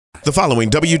The following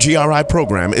WGRI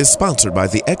program is sponsored by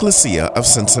the Ecclesia of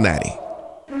Cincinnati.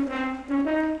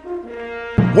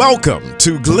 Welcome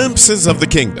to Glimpses of the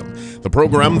Kingdom, the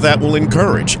program that will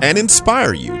encourage and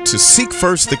inspire you to seek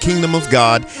first the kingdom of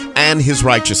God and His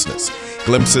righteousness.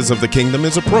 Glimpses of the Kingdom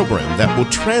is a program that will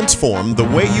transform the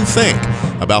way you think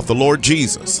about the Lord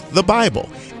Jesus, the Bible,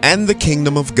 and the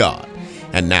kingdom of God.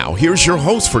 And now, here's your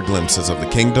host for Glimpses of the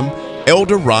Kingdom,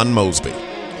 Elder Ron Mosby.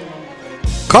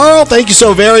 Carl, thank you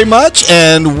so very much,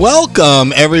 and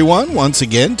welcome everyone once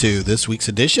again to this week's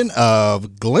edition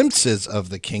of Glimpses of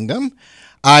the Kingdom.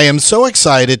 I am so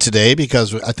excited today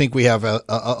because I think we have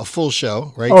a full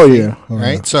show, right? Oh, Steve? yeah.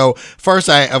 Right. Yeah. So first,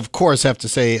 I, of course, have to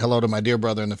say hello to my dear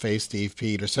brother in the faith, Steve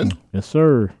Peterson. Yes,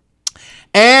 sir.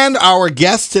 And our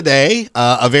guest today,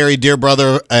 a very dear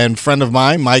brother and friend of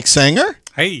mine, Mike Senger.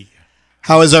 Hey.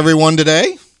 How is everyone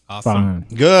today? Awesome. Fine.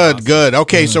 Good, Awesome. good.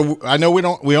 Okay, so I know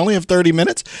we only have 30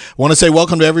 minutes. I want to say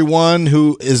welcome to everyone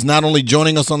who is not only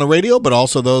joining us on the radio, but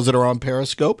also those that are on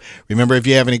Periscope. Remember, if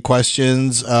you have any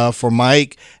questions for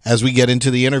Mike as we get into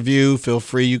the interview, feel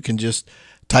free. You can just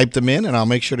type them in, and I'll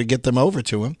make sure to get them over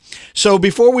to him. So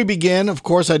before we begin, of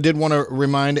course, I did want to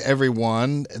remind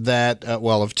everyone that,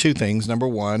 of two things. Number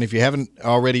one, if you haven't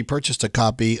already purchased a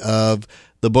copy of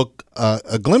the book,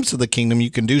 A Glimpse of the Kingdom,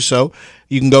 you can do so.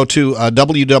 You can go to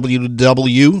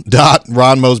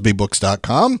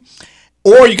www.ronmosbybooks.com,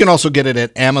 or you can also get it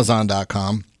at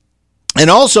amazon.com. And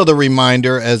also the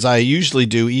reminder, as I usually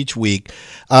do each week,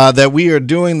 that we are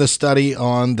doing the study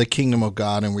on the Kingdom of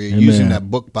God, and we're using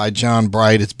that book by John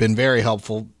Bright. It's been very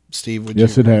helpful, Steve.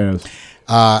 Yes, it has.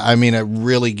 It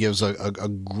really gives a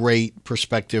great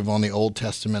perspective on the Old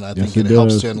Testament. I think it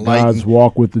helps does. to enlighten God's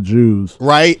walk with the Jews.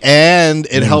 Right, and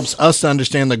it helps us to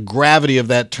understand the gravity of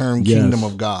that term, Kingdom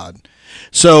of God.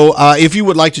 So if you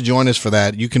would like to join us for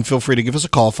that, you can feel free to give us a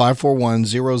call,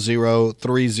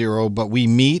 541-0030, but we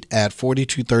meet at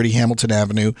 4230 Hamilton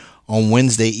Avenue on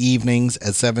Wednesday evenings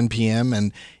at 7 p.m.,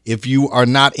 and if you are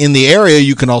not in the area,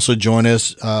 you can also join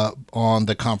us on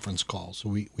the conference call. So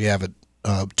we have it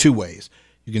two ways.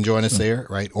 You can join us there,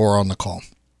 right, or on the call.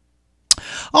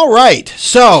 All right,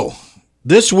 so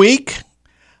this week,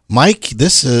 Mike,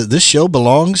 this show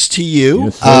belongs to you.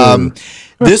 Yes, sir.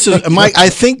 This is Mike. I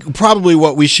think probably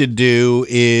what we should do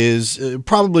is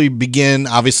probably begin,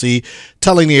 obviously,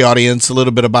 telling the audience a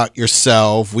little bit about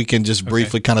yourself. We can just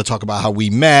briefly kind of talk about how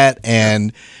we met,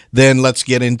 and then let's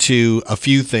get into a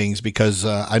few things because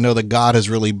I know that God has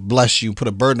really blessed you, put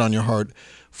a burden on your heart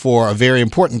for a very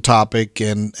important topic,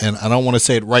 and I don't want to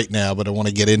say it right now, but I want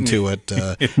to get into it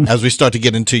as we start to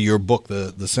get into your book,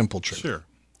 The Simple Truth. Sure.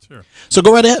 So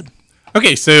go right ahead.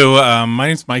 Okay, so my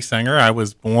name's Mike Senger. I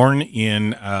was born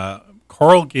in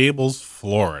Coral Gables,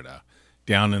 Florida,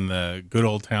 down in the good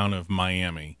old town of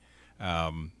Miami.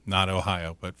 Not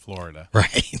Ohio, but Florida.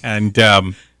 Right. And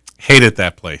hated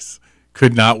that place.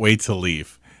 Could not wait to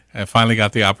leave. I finally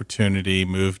got the opportunity,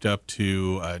 moved up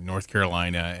to North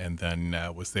Carolina, and then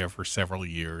was there for several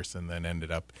years, and then ended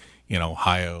up in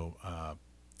Ohio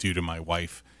due to my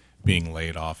wife being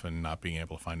laid off and not being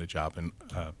able to find a job in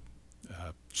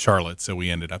Charlotte. So we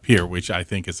ended up here, which I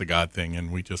think is a God thing,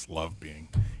 and we just love being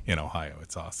in Ohio.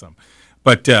 It's awesome.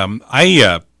 But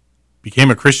I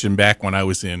became a Christian back when I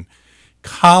was in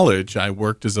college. I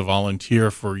worked as a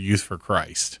volunteer for Youth for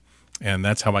Christ, and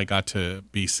that's how I got to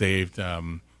be saved.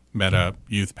 Met a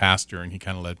youth pastor, and he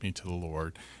kind of led me to the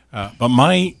Lord. But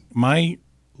my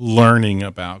learning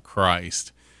about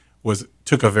Christ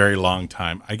took a very long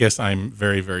time. I guess I'm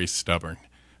very, very stubborn,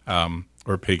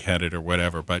 or pig-headed or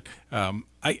whatever. But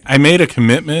I made a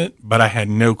commitment, but I had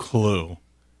no clue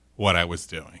what I was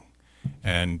doing.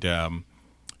 And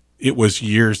it was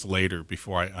years later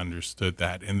before I understood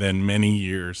that, and then many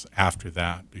years after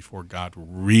that before God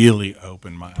really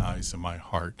opened my eyes and my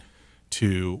heart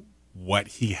to what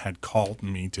He had called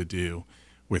me to do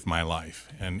with my life.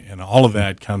 And all of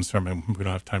that comes from, and we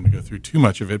don't have time to go through too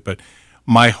much of it, but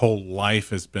my whole life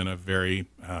has been a very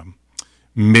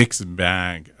mixed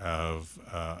bag of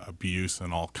abuse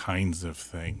and all kinds of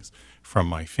things from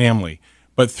my family.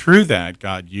 But through that,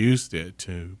 God used it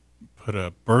to put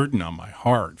a burden on my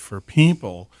heart for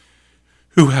people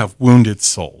who have wounded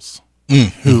souls.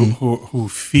 Who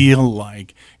feel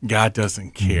like God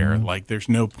doesn't care, like there's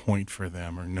no point for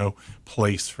them or no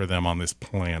place for them on this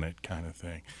planet, kind of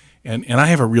thing. And I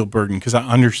have a real burden because I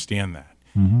understand that.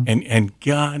 And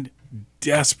God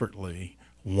desperately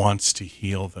wants to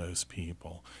heal those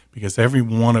people because every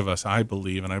one of us, I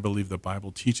believe, and I believe the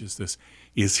Bible teaches this,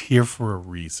 is here for a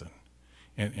reason.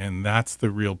 And that's the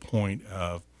real point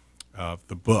of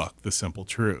the book, The Simple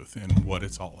Truth, and what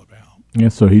it's all about.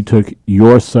 And so He took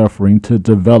your suffering to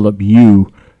develop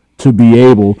you to be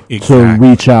able to Exactly.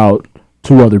 reach out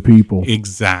to other people.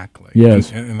 Exactly.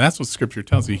 Yes. And that's what Scripture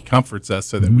tells us. He comforts us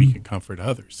so that we can comfort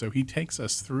others. So he takes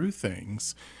us through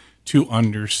things to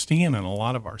understand in a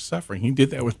lot of our suffering. He did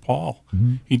that with Paul.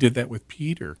 He did that with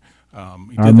Peter. He Our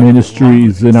did that with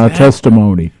ministries and our Exactly.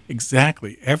 testimony.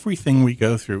 Exactly. Everything we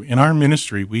go through. In our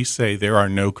ministry, we say there are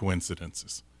no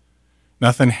coincidences.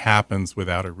 Nothing happens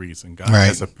without a reason. God Right.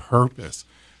 has a purpose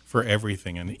for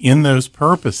everything. And in those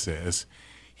purposes,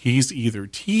 he's either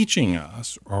teaching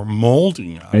us or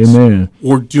molding us Amen.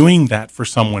 or doing that for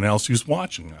someone else who's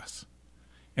watching us.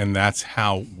 And that's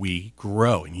how we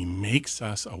grow. And he makes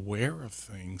us aware of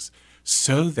things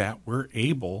so that we're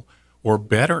able or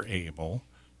better able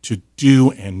to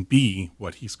do and be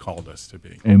what he's called us to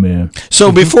be. Amen.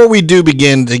 So before we do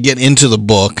begin to get into the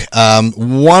book,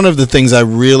 one of the things I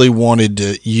really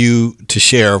wanted you to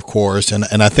share, of course, and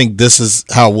I think this is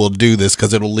how we'll do this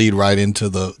because it'll lead right into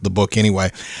the book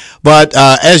anyway. But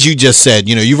as you just said,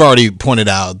 you've already pointed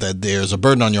out that there's a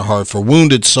burden on your heart for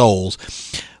wounded souls.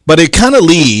 But it kind of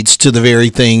leads to the very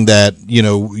thing that,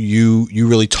 you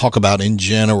really talk about in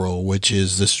general, which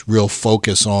is this real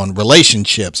focus on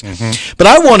relationships. But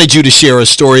I wanted you to share a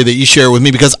story that you share with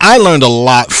me because I learned a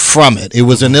lot from it. It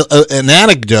was an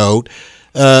anecdote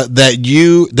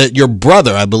that your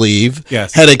brother, I believe,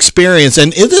 Yes. had experienced.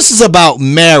 And this is about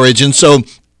marriage. And so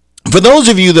for those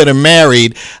of you that are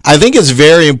married, I think it's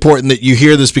very important that you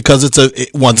hear this because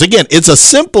once again, it's a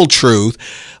simple truth.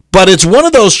 But it's one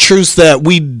of those truths that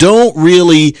we don't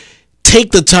really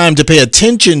take the time to pay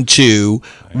attention to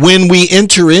when we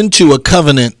enter into a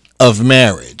covenant of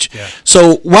marriage. Yeah.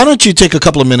 So why don't you take a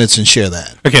couple of minutes and share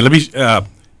that? Okay, let me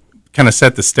kind of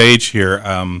set the stage here.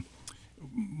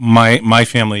 My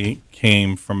family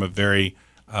came from a very,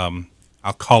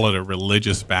 I'll call it a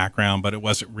religious background, but it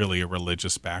wasn't really a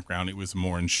religious background. It was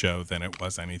more in show than it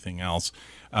was anything else.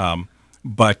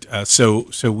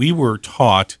 So we were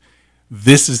taught,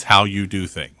 this is how you do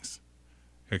things.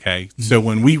 Okay. So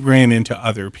when we ran into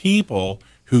other people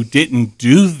who didn't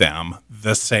do them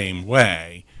the same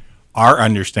way, our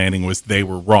understanding was they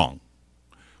were wrong.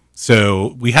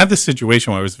 So we had this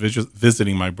situation when I was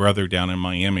visiting my brother down in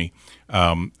Miami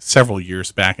several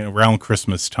years back around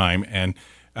Christmas time. And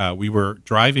we were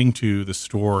driving to the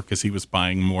store because he was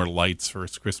buying more lights for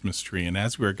his Christmas tree. And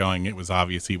as we were going, it was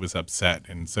obvious he was upset.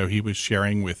 And so he was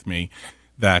sharing with me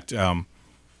that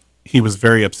he was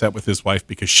very upset with his wife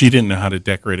because she didn't know how to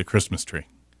decorate a Christmas tree.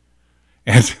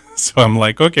 And so I'm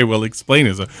like, okay, well, explain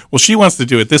it. Well, she wants to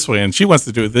do it this way, and she wants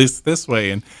to do it this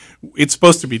way, and it's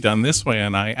supposed to be done this way.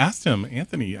 And I asked him,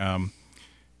 Anthony,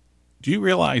 do you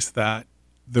realize that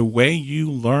the way you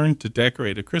learn to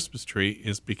decorate a Christmas tree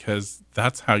is because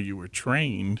that's how you were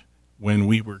trained when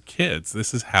we were kids?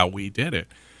 This is how we did it.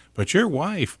 But your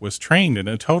wife was trained in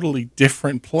a totally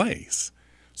different place.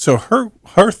 So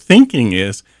her thinking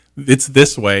is, it's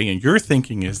this way, and your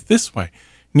thinking is this way.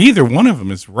 Neither one of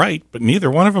them is right, but neither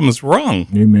one of them is wrong.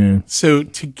 Amen. So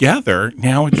together,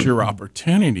 now it's your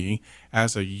opportunity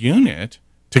as a unit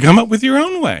to come up with your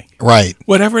own way. Right.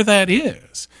 Whatever that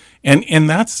is. And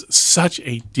that's such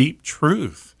a deep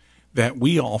truth that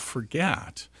we all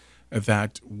forget,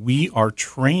 that we are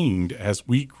trained as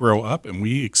we grow up and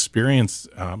we experience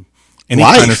any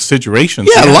Life. kind of situations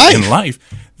in life,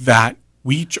 that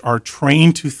we are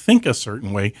trained to think a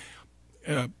certain way,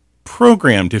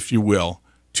 programmed, if you will,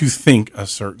 to think a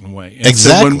certain way. And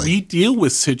Exactly. so when we deal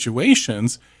with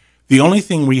situations, the only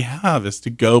thing we have is to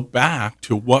go back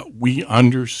to what we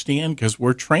understand because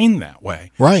we're trained that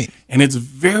way. Right. And it's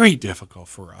very difficult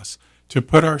for us to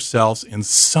put ourselves in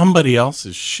somebody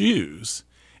else's shoes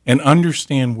and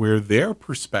understand where their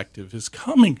perspective is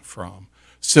coming from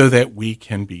so that we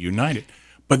can be united.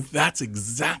 But that's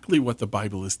exactly what the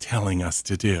Bible is telling us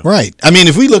to do. Right. I mean,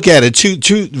 if we look at it,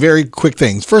 two very quick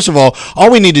things. First of all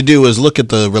we need to do is look at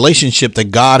the relationship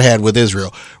that God had with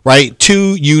Israel, right?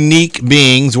 Two unique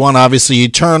beings, one obviously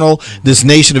eternal. This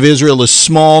nation of Israel, a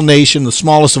small nation, the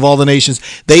smallest of all the nations.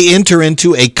 They enter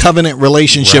into a covenant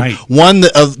relationship, Right. one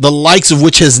of the likes of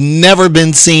which has never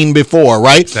been seen before,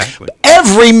 right? Exactly.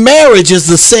 Every marriage is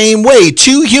the same way.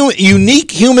 Two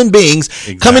unique human beings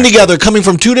coming together, coming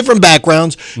from two different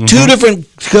backgrounds, two different,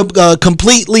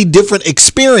 completely different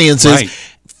experiences, Right.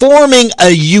 forming a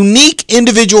unique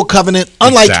individual covenant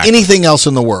unlike Exactly. anything else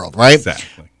in the world, right?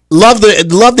 Exactly. Love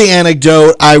the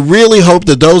anecdote. I really hope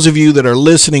that those of you that are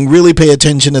listening really pay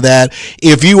attention to that.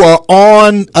 If you are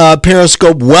on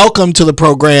Periscope, welcome to the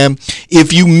program.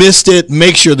 If you missed it,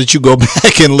 make sure that you go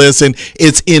back and listen.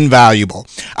 It's invaluable.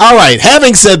 All right.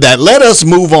 Having said that, let us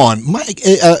move on. Mike,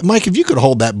 if you could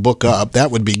hold that book up, that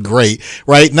would be great,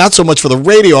 right? Not so much for the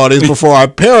radio audience, but for our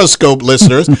Periscope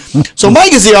listeners. So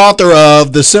Mike is the author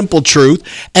of The Simple Truth,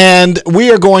 and we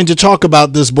are going to talk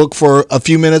about this book for a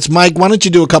few minutes. Mike, why don't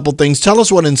you do a couple things. Tell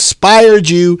us what inspired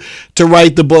you to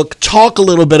write the book. Talk a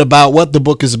little bit about what the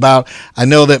book is about. I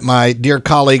know that my dear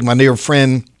colleague, my dear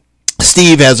friend,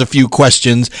 Steve has a few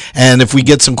questions, and if we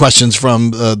get some questions from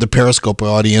the Periscope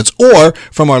audience or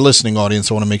from our listening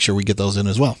audience, I want to make sure we get those in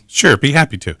as well. Sure, be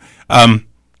happy to.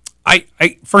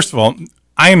 I first of all,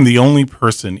 I am the only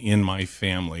person in my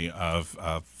family of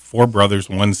 4 brothers,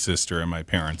 1 sister, and my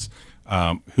parents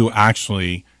who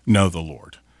actually know the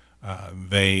Lord.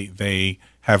 They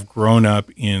have grown up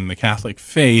in the Catholic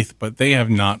faith, but they have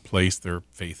not placed their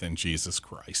faith in Jesus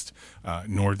Christ,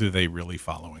 nor do they really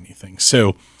follow anything.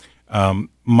 So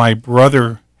my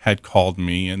brother had called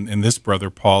me, and this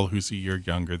brother, Paul, who's a year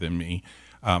younger than me,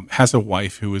 has a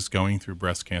wife who is going through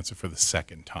breast cancer for the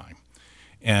 2nd time.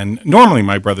 And normally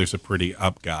my brother's a pretty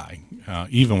up guy,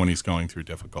 even when he's going through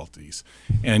difficulties.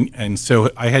 And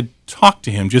so I had talked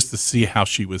to him just to see how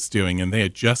she was doing, and they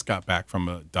had just got back from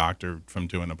a doctor from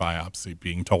doing a biopsy,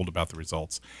 being told about the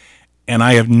results. And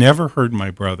I have never heard my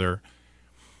brother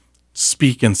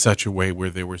speak in such a way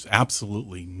where there was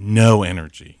absolutely no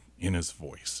energy in his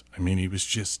voice. I mean, he was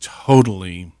just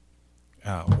totally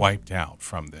wiped out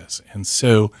from this. And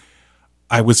so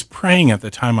I was praying at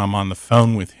the time I'm on the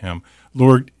phone with him,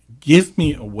 Lord, give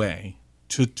me a way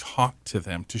to talk to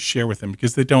them, to share with them,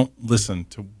 because they don't listen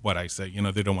to what I say. You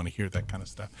know, they don't want to hear that kind of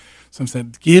stuff. So I'm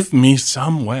saying, give me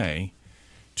some way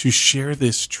to share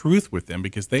this truth with them,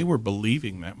 because they were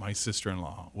believing that my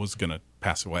sister-in-law was going to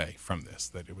pass away from this,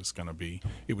 that it was going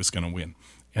to win.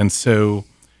 And so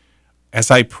as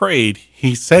I prayed,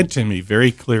 he said to me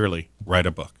very clearly, write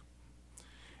a book.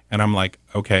 And I'm like,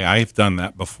 okay, I've done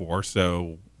that before,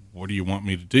 so what do you want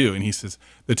me to do? And he says,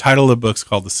 the title of the book's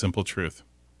called The Simple Truth.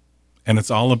 And it's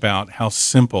all about how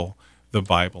simple the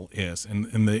Bible is.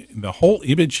 And the whole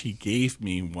image he gave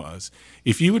me was,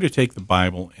 if you were to take the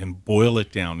Bible and boil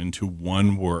it down into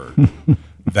one word,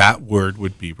 that word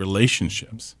would be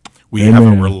relationships. We Amen.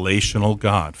 have a relational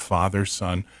God, Father,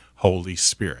 Son, Holy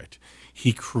Spirit.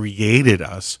 He created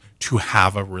us to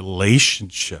have a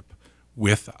relationship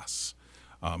with us.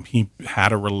 He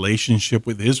had a relationship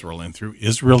with Israel, and through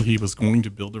Israel, he was going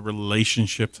to build a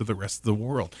relationship to the rest of the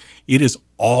world. It is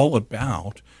all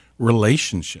about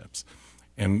relationships.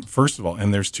 And first of all,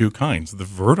 and there's 2 kinds. The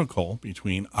vertical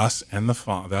between us and the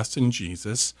Father, us and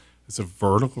Jesus, is a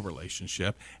vertical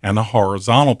relationship, and the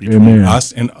horizontal between Amen.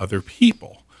 us and other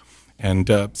people.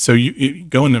 And so you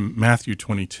go into Matthew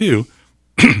 22,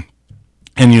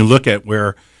 and you look at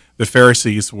where the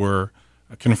Pharisees were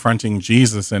confronting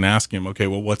Jesus and asking him, okay,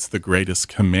 well, what's the greatest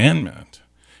commandment?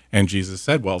 And Jesus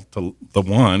said, well, the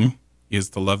one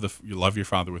is to love your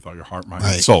Father with all your heart, mind,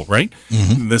 and soul, right?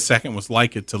 Mm-hmm. The second was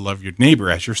like it, to love your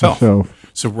neighbor as yourself.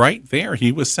 So right there,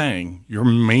 he was saying your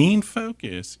main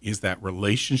focus is that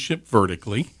relationship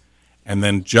vertically, and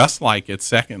then just like it,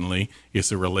 secondly, is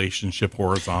the relationship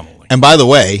horizontally. And by the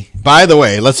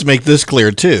way, let's make this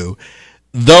clear too.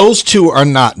 Those 2 are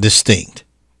not distinct.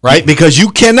 Right? Because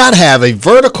you cannot have a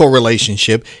vertical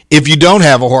relationship if you don't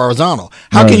have a horizontal.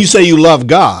 How can you say you love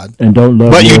God and don't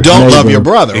love but you don't neighbor. love your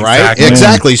brother, right?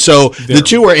 Exactly. So the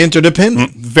 2 are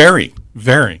interdependent. Very,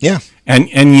 very. Yeah. And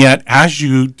yet, as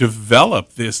you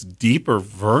develop this deeper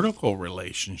vertical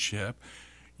relationship,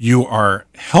 you are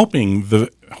helping the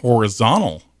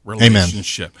horizontal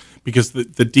relationship. Amen. Because the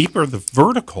deeper the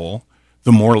vertical,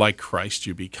 the more like Christ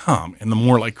you become. And the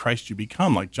more like Christ you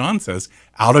become, like John says,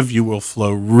 out of you will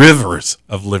flow rivers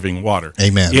of living water.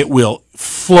 Amen. It will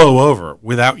flow over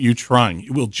without you trying.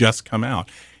 It will just come out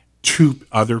to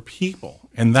other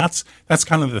people. And that's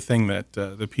kind of the thing that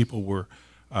the people were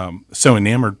so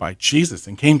enamored by Jesus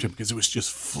and came to him, because it was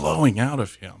just flowing out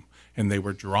of him. And they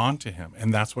were drawn to him.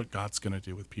 And that's what God's going to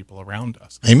do with people around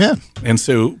us. Amen. And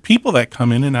so people that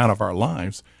come in and out of our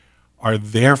lives are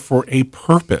there for a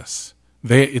purpose.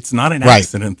 It's not an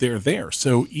accident. They're there.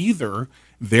 So either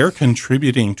they're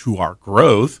contributing to our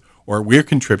growth, or we're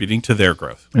contributing to their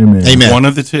growth. Amen. Amen. One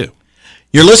of the 2.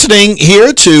 You're listening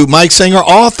here to Mike Senger,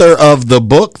 author of the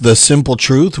book, The Simple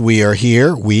Truth. We are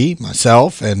here,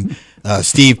 myself, and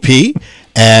Steve P.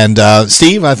 And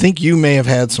Steve, I think you may have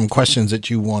had some questions that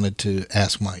you wanted to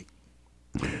ask Mike.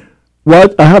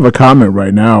 Well, I have a comment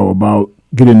right now about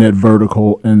getting that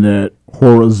vertical and that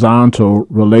horizontal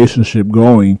relationship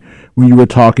going when you were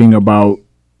talking about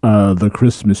the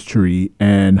Christmas tree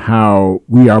and how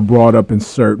we are brought up in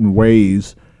certain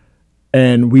ways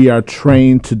and we are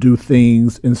trained to do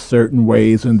things in certain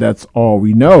ways, and that's all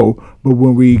we know. But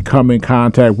when we come in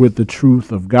contact with the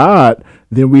truth of God,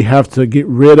 then we have to get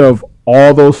rid of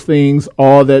all those things,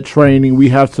 all that training. We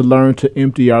have to learn to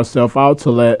empty ourselves out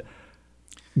to let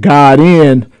God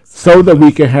in so that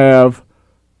we can have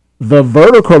the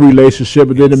vertical relationship,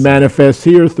 and then it manifests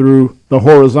here through the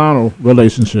horizontal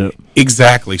relationship.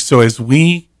 Exactly. So as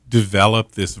we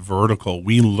develop this vertical,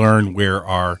 we learn where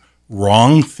our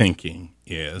wrong thinking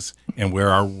is and where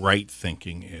our right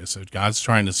thinking is. So God's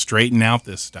trying to straighten out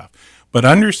this stuff. But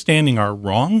understanding our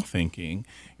wrong thinking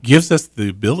gives us the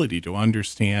ability to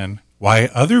understand why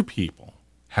other people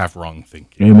have wrong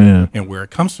thinking. Amen. And where it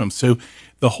comes from. So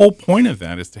the whole point of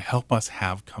that is to help us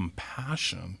have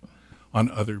compassion on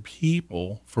other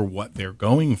people for what they're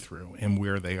going through and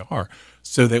where they are,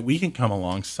 so that we can come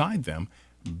alongside them,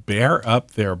 bear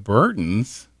up their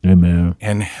burdens, Amen,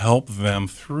 and help them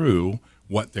through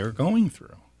what they're going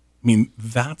through. I mean,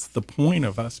 that's the point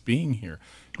of us being here.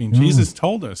 I mean, Jesus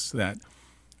told us that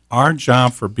our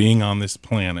job for being on this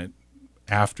planet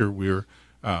after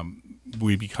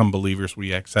we become believers,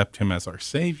 we accept him as our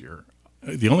Savior.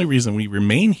 The only reason we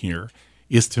remain here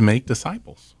is to make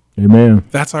disciples. Amen.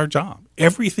 That's our job.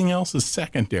 Everything else is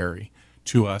secondary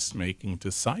to us making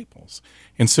disciples.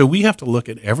 And so we have to look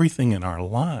at everything in our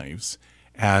lives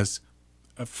as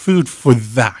food for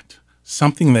that,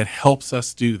 something that helps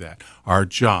us do that. Our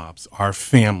jobs, our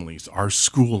families, our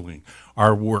schooling,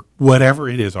 our work, whatever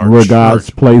it is, our where church, God's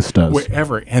placed us.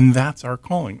 wherever. And that's our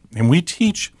calling. And we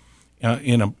teach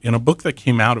in a book that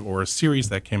came out of, or a series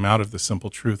that came out of The Simple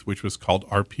Truth, which was called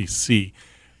RPC,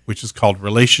 which is called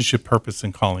Relationship, Purpose,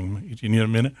 and Calling. Do you need a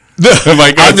minute?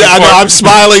 I'm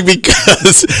smiling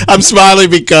because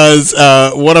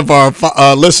one of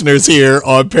our listeners here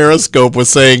on Periscope was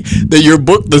saying that your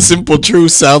book, The Simple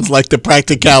Truth, sounds like the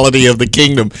practicality of the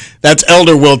kingdom. That's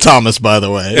Elder Will Thomas, by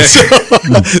the way.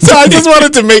 So I just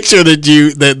wanted to make sure that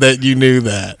you knew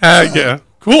that. Yeah,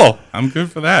 cool. I'm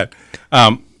good for that.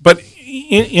 But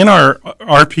in our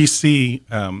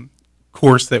RPC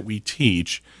course that we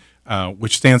teach,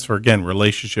 which stands for, again,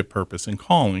 Relationship, Purpose, and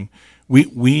Calling,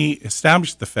 we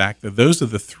established the fact that those are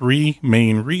the three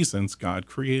main reasons God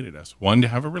created us. One, to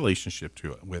have a relationship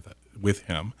with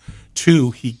him.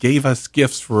 Two, he gave us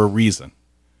gifts for a reason.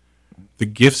 The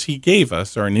gifts he gave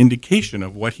us are an indication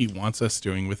of what he wants us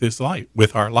doing with his life,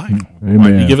 with our life. Amen.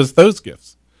 Why did he give us those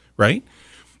gifts, right?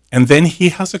 And then he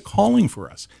has a calling for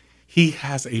us. He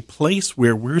has a place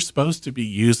where we're supposed to be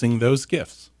using those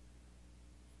gifts.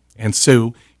 And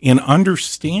so in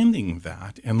understanding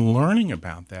that and learning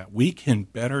about that, we can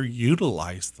better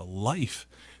utilize the life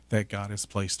that God has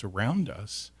placed around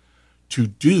us to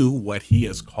do what he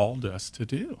has called us to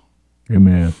do.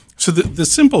 Amen. So the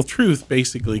simple truth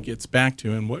basically gets back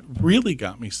to, and what really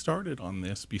got me started on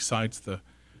this, besides the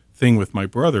thing with my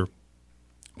brother,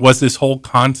 was this whole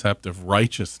concept of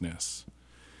righteousness.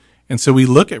 And so we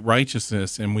look at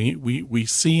righteousness, and we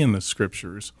see in the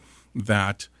scriptures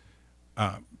that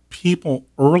people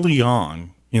early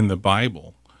on in the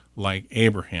Bible, like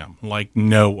Abraham, like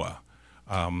Noah,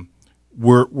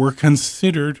 were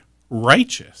considered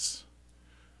righteous.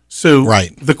 So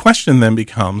the question then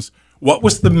becomes, what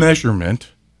was the measuring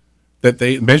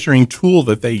tool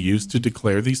that they used to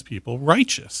declare these people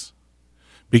righteous?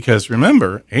 Because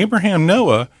remember, Abraham,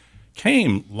 Noah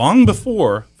came long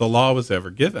before the law was ever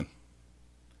given.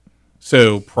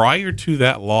 So prior to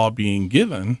that law being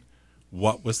given,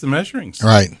 what was the measuring stick?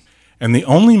 Right. And the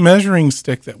only measuring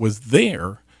stick that was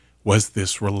there was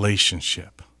this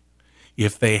relationship.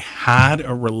 If they had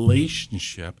a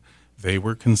relationship, they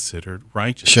were considered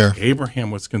righteous. Sure. Abraham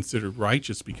was considered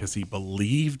righteous because he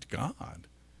believed God.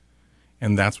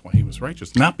 And that's why he was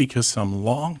righteous. Not because some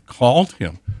law called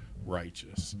him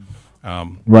righteous.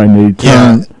 Right,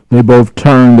 and they both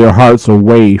turned their hearts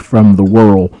away from the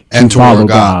world and to follow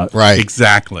God. Right.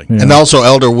 Exactly. Yeah. And also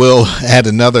Elder Will had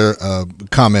another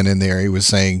comment in there. He was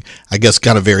saying, I guess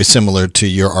kind of very similar to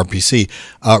your RPC,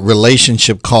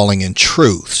 relationship, calling, and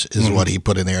truths is what he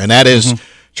put in there. And that is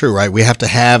true, right? We have to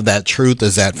have that truth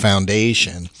as that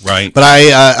foundation. Right. But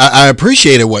I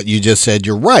appreciated what you just said.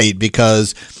 You're right,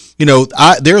 because,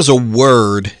 there's a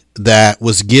word that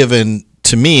was given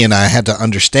to me, and I had to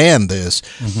understand this,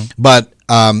 but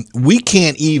we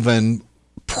can't even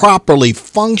properly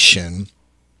function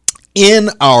in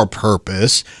our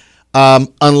purpose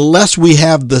unless we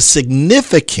have the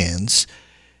significance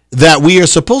that we are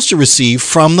supposed to receive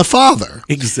from the Father.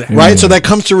 Exactly. Right? So that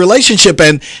comes to relationship,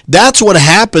 and that's what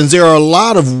happens. There are a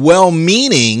lot of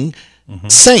well-meaning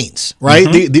saints,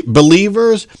 right? The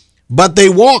believers, but they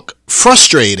walk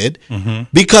frustrated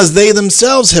because they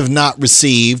themselves have not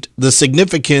received the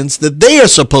significance that they are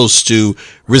supposed to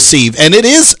receive. And it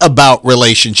is about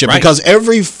relationship, because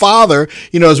every father,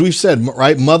 as we've said,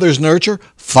 right, mothers nurture,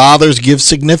 fathers give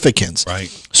significance. Right.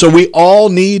 So we all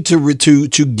need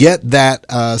to get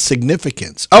that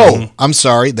significance. Oh, I'm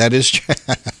sorry. That is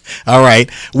all right.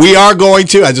 We are going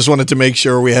to, I just wanted to make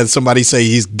sure we had somebody say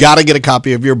he's got to get a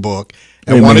copy of your book.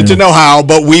 I wanted to know how,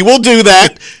 but we will do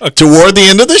that toward the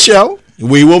end of the show.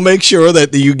 We will make sure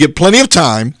that you get plenty of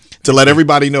time to let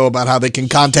everybody know about how they can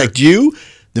contact you,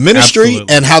 the ministry,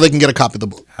 and how they can get a copy of the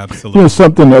book. Absolutely.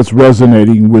 Something that's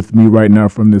resonating with me right now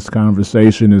from this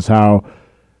conversation is how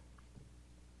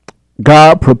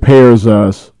God prepares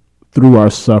us through our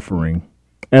suffering,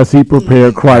 as He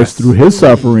prepared Christ through His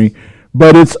suffering.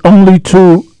 But it's only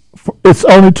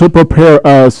to prepare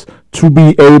us to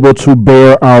be able to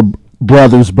bear our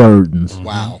brother's burdens.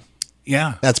 Wow.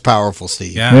 Yeah. That's powerful,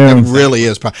 Steve. Yeah. It really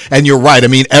is powerful. And you're right. I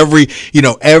mean,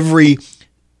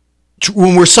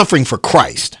 when we're suffering for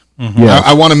Christ,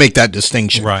 I want to make that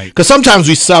distinction. Right. Because sometimes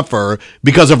we suffer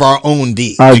because of our own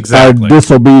deeds. Our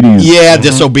disobedience. Yeah,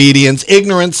 disobedience,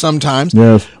 ignorance sometimes.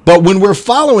 Yes. But when we're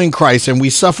following Christ and we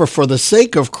suffer for the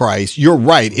sake of Christ, you're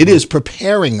right. It is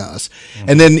preparing us.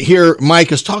 And then here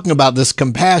Mike is talking about this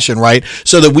compassion, right?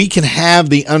 So that we can have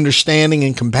the understanding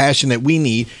and compassion that we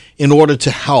need in order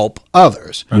to help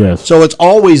others. Yes. So it's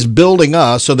always building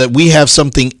us so that we have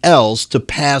something else to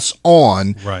pass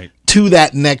on to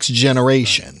that next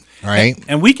generation. Right.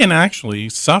 And we can actually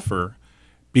suffer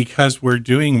because we're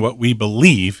doing what we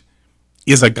believe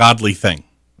is a godly thing.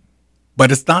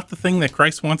 But it's not the thing that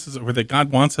Christ wants us, or that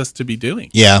God wants us to be doing.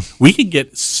 Yeah. We could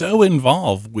get so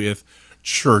involved with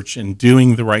church and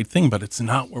doing the right thing, but it's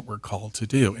not what we're called to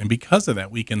do. And because of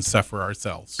that, we can suffer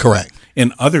ourselves. Correct.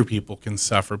 And other people can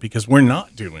suffer because we're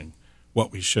not doing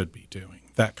what we should be doing.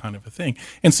 That kind of a thing.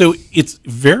 And so it's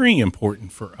very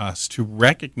important for us to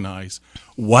recognize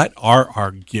what are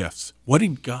our gifts. What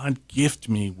did God gift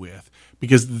me with?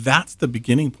 Because that's the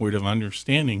beginning point of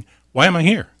understanding, why am I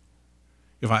here?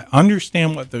 If I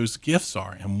understand what those gifts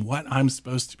are and what I'm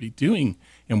supposed to be doing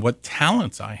and what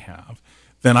talents I have,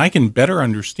 then I can better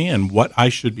understand what I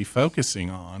should be focusing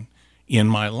on in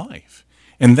my life.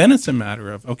 And then it's a matter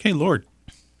of, okay, Lord,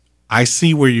 I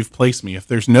see where you've placed me. If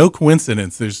there's no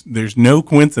coincidence, there's no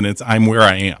coincidence I'm where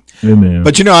I am. Amen.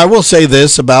 But I will say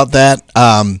this about that.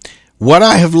 What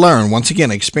I have learned, once again,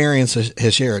 experience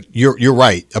has shared. You're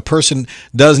right. A person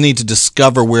does need to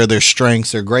discover where their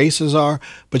strengths, their graces are.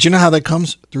 But you know how that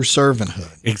comes? Through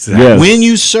servanthood. Exactly. Yes. When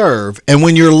you serve and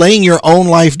when you're laying your own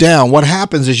life down, what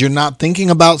happens is you're not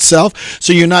thinking about self.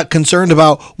 So you're not concerned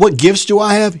about what gifts do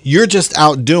I have? You're just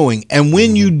out doing. And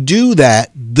when you do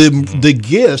that, the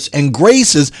gifts and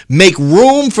graces make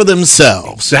room for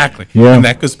themselves. Exactly. Yeah. And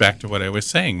that goes back to what I was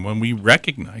saying. When we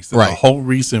recognize that the whole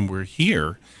reason we're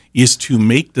here is to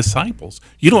make disciples.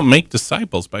 You don't make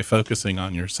disciples by focusing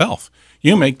on yourself.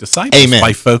 You make disciples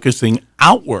by focusing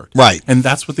outward. Right. And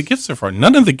that's what the gifts are for.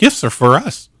 None of the gifts are for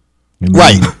us. Amen.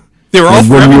 Right. They're all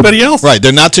for everybody else. Right.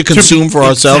 They're not to consume for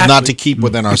ourselves, not to keep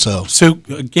within ourselves. So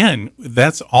again,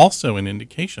 that's also an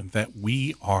indication that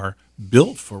we are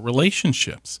built for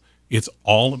relationships. It's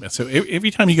all about, so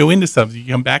every time you go into something,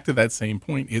 you come back to that same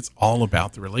point. It's all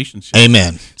about the relationship.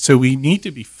 Amen. So we need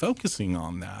to be focusing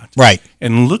on that. Right.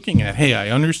 And looking at, hey,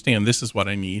 I understand this is what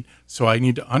I need. So I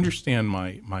need to understand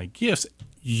my gifts,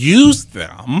 use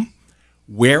them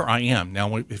where I am.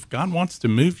 Now, if God wants to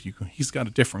move you, He's got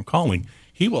a different calling.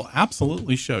 He will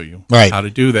absolutely show you how to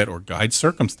do that, or guide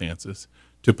circumstances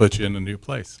to put you in a new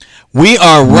place. We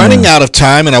are running out of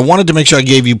time, and I wanted to make sure I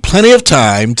gave you plenty of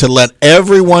time to let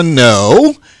everyone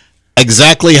know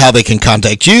exactly how they can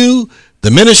contact you,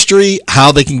 the ministry,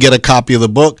 how they can get a copy of the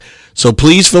book. So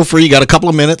please feel free. You got a couple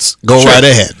of minutes. Go right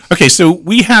ahead. Okay, so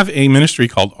we have a ministry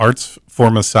called Arts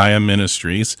for Messiah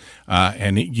Ministries,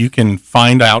 and you can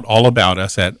find out all about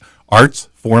us at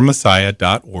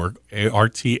artsformessiah.org,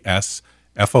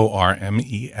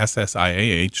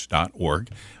 artsformessiah.org.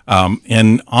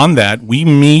 And on that, we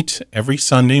meet every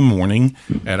Sunday morning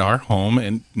at our home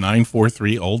at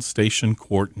 943 Old Station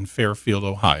Court in Fairfield,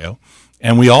 Ohio.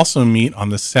 And we also meet on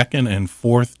the second and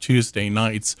fourth Tuesday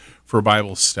nights for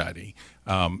Bible study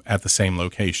at the same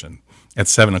location at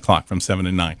 7 o'clock, from 7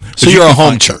 to 9. So you're a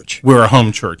home church. We're a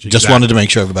home church. Just wanted to make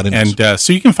sure everybody knows. And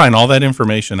so you can find all that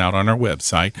information out on our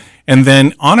website. And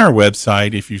then on our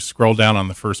website, if you scroll down on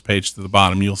the first page to the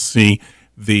bottom, you'll see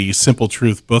the Simple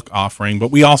Truth book offering,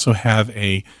 but we also have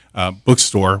a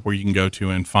bookstore where you can go to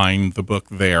and find the book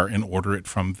there and order it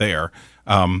from there.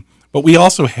 But we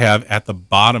also have at the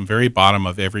bottom, very bottom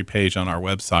of every page on our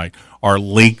website, are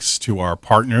links to our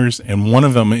partners, and one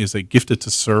of them is a Gifted to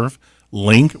Serve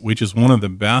link, which is one of the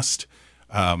best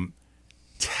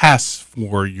tests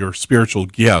for your spiritual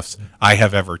gifts I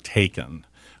have ever taken.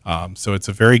 So it's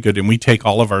a very good, and we take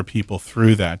all of our people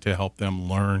through that to help them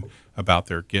learn about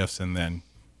their gifts and then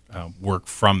work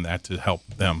from that to help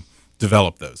them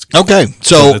develop those gifts. Okay,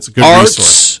 so it's a good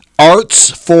resource. Arts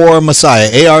for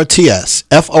Messiah,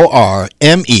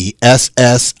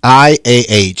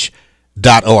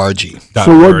 ARTSFORMESSIAH.org.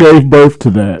 So what gave birth to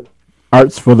that?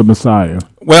 Arts for the Messiah.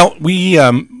 Well, we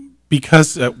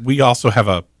because we also have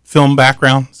a film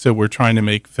background, so we're trying to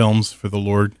make films for the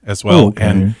Lord as well. Okay.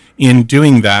 And in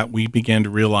doing that, we began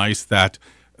to realize that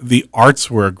the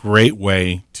arts were a great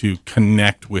way to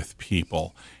connect with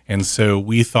people. And so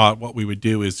we thought what we would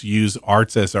do is use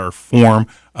arts as our form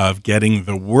of getting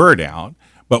the word out,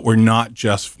 but we're not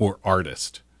just for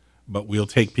artists. But we'll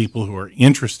take people who are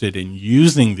interested in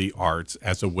using the arts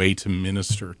as a way to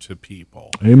minister to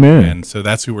people. Amen. And so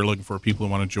that's who we're looking for, people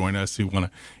who want to join us, who want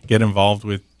to get involved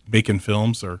with making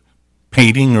films or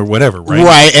painting or whatever, right?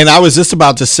 Right, and I was just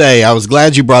about to say, I was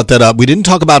glad you brought that up. We didn't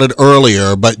talk about it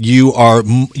earlier, but you are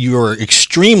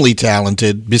extremely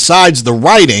talented besides the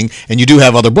writing, and you do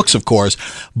have other books, of course,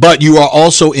 but you are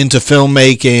also into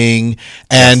filmmaking,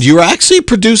 and you're actually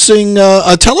producing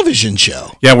a television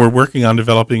show. Yeah, we're working on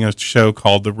developing a show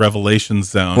called The Revelation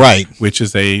Zone, Right. which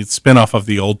is a spinoff of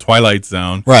the old Twilight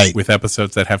Zone, Right. with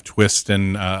episodes that have twists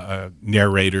and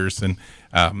narrators and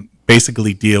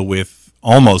basically deal with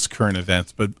almost current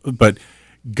events, but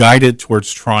guided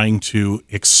towards trying to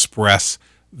express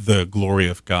the glory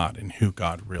of God and who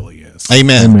God really is.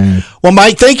 Amen. Amen. Well,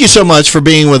 Mike, thank you so much for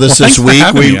being with us Well, this thanks for week.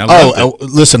 having me. I loved it.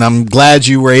 Listen, I'm glad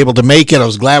you were able to make it. I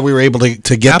was glad we were able to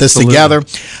get Absolutely. this together.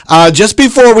 Just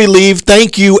before we leave,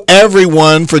 thank you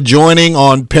everyone for joining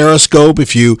on Periscope.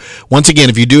 If you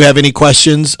do have any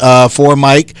questions for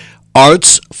Mike,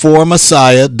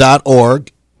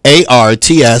 artsformessiah.org.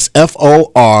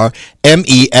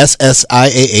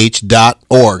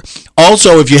 ARTSFORMESSIAH.org.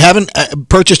 Also, if you haven't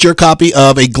purchased your copy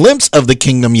of A Glimpse of the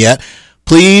Kingdom yet,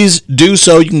 please do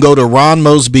so. You can go to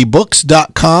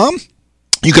ronmosbybooks.com.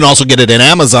 You can also get it at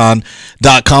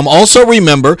Amazon.com. Also,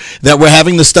 remember that we're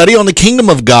having the study on the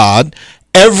Kingdom of God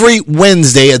every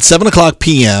Wednesday at 7 o'clock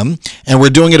p.m., and we're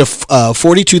doing it at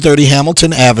 4230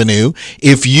 Hamilton Avenue.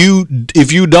 If you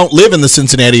don't live in the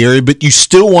Cincinnati area, but you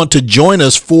still want to join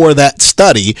us for that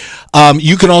study,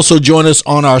 you can also join us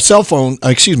on our conference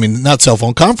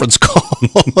call.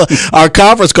 Our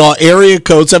conference call, area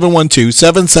code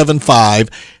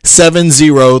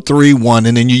 712-775-7031,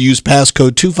 and then you use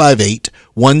passcode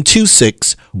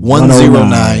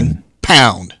 258-126-109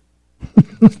 pound.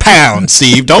 Pound,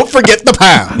 Steve. Don't forget the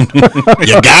pound.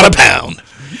 You got a pound.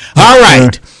 All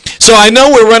right. So I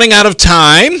know we're running out of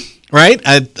time, right?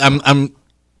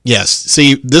 Yes.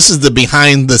 See, this is the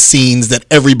behind the scenes that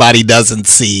everybody doesn't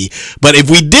see. But if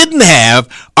we didn't have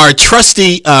our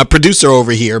trusty producer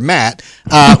over here, Matt,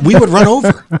 we would run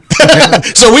over.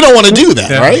 So we don't want to do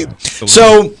that, right? Absolutely.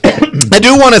 So I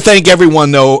do want to thank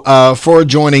everyone, though, for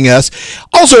joining us.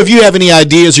 Also, if you have any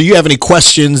ideas or you have any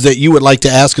questions that you would like to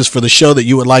ask us for the show that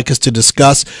you would like us to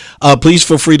discuss, please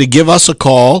feel free to give us a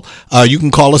call. You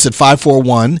can call us at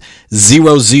 541-0030,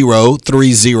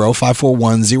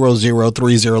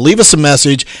 541-0030. Leave us a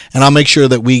message, and I'll make sure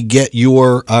that we get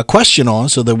your question on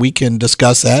so that we can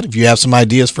discuss that. If you have some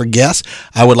ideas for guests,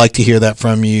 I would like to hear that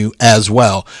from you as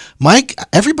well. Mike,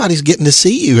 everybody's getting to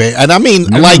see you. And I mean,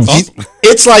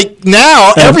 it's like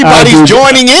now everybody's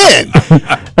joining in.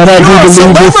 And I do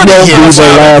believe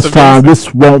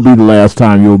this won't be the last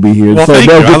time you'll be here. Well, So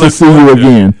they'll get to see you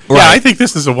again. Yeah, I think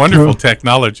this is a wonderful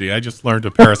technology. I just learned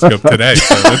a Periscope today,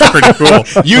 so that's pretty cool.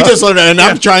 You just learned it, and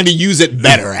I'm trying to use it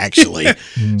better, actually.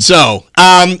 So,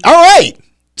 all right.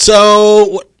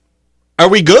 So, are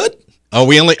we good? Oh,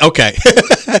 we only okay.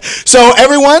 So,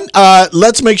 everyone,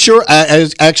 let's make sure.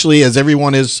 As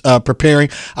everyone is preparing,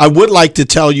 I would like to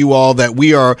tell you all that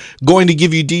we are going to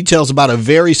give you details about a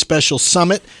very special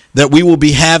summit that we will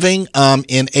be having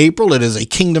in April. It is a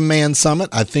Kingdom Man Summit.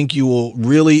 I think you will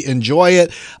really enjoy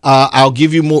it. I'll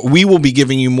give you more. We will be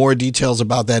giving you more details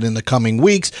about that in the coming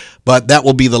weeks, but that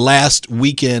will be the last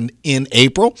weekend in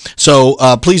April. So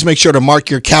please make sure to mark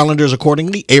your calendars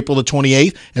accordingly. April the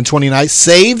 28th and 29th.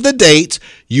 Save the dates.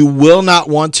 You will not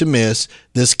want to miss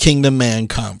this Kingdom Man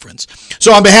Conference.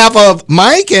 So on behalf of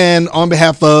Mike and on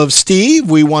behalf of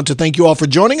Steve, we want to thank you all for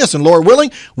joining us. And Lord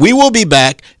willing, we will be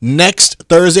back next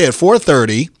Thursday at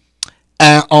 4:30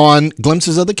 on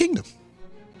Glimpses of the Kingdom.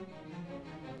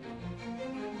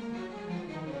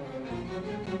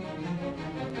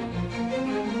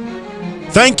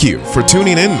 Thank you for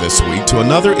tuning in this week to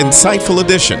another insightful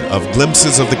edition of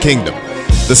Glimpses of the Kingdom.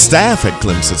 The staff at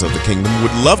Glimpses of the Kingdom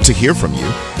would love to hear from you,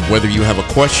 whether you have a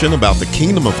question about the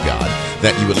Kingdom of God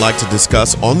that you would like to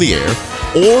discuss on the air,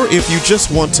 or if you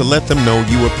just want to let them know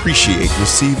you appreciate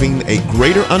receiving a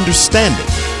greater understanding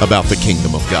about the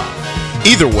Kingdom of God.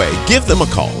 Either way, give them a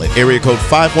call at area code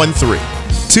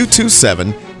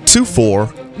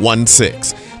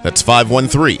 513-227-2416. That's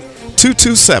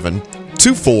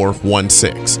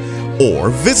 513-227-2416. Or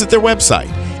visit their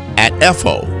website at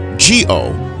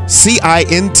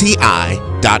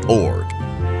fogocinti.org.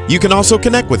 You can also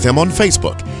connect with them on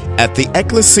Facebook at the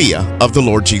Ecclesia of the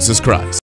Lord Jesus Christ.